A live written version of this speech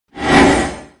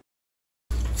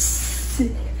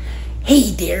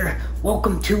Hey there,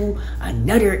 welcome to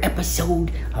another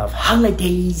episode of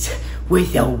Holidays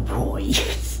with Elroy.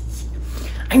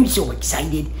 I'm so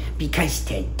excited because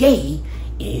today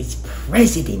is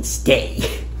President's Day,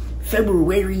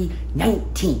 February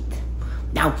 19th.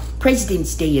 Now,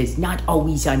 President's Day is not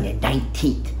always on the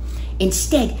 19th.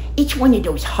 Instead, it's one of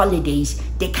those holidays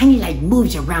that kind of like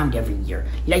moves around every year.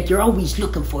 Like you're always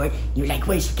looking for it. You're like,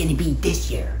 where's it going to be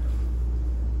this year?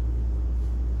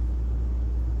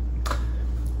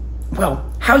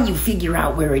 Well, how you figure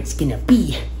out where it's gonna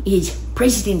be is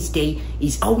President's Day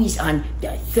is always on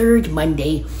the third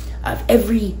Monday of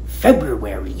every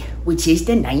February, which is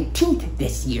the 19th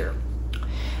this year.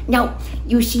 Now,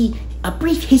 you see, a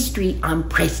brief history on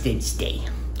President's Day.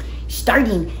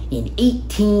 Starting in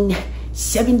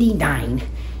 1879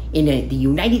 in the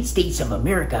United States of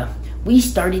America, we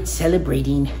started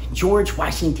celebrating George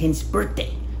Washington's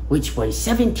birthday, which was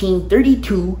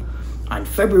 1732 on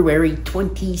February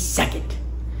 22nd.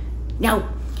 Now,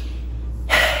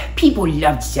 people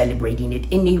loved celebrating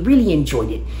it and they really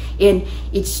enjoyed it. And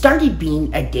it started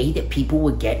being a day that people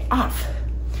would get off.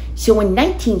 So in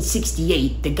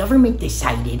 1968, the government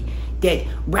decided that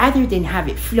rather than have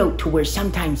it float to where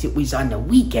sometimes it was on the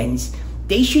weekends,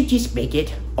 they should just make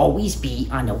it always be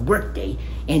on a work day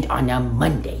and on a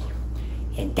Monday.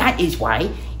 And that is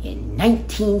why in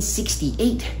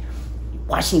 1968,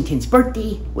 Washington's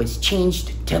birthday was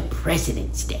changed to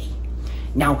President's Day.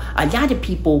 Now, a lot of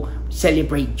people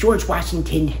celebrate George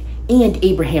Washington and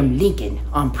Abraham Lincoln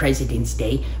on President's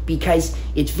Day because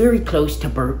it's very close to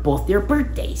both their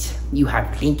birthdays. You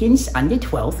have Lincoln's on the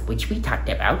 12th, which we talked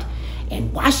about,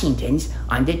 and Washington's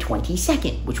on the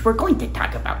 22nd, which we're going to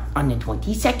talk about on the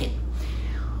 22nd.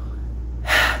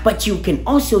 But you can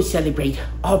also celebrate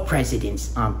all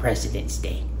presidents on President's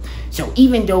Day. So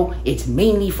even though it's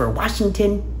mainly for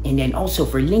Washington and then also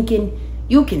for Lincoln,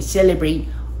 you can celebrate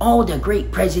all the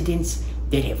great presidents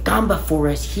that have gone before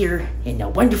us here in the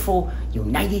wonderful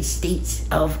United States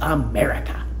of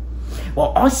America.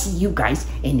 Well, I'll see you guys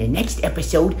in the next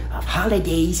episode of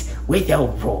Holidays with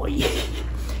Elroy.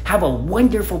 Have a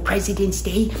wonderful President's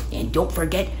Day, and don't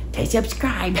forget to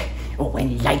subscribe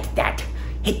and like that.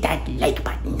 Hit that like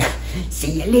button.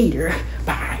 See you later.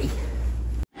 Bye.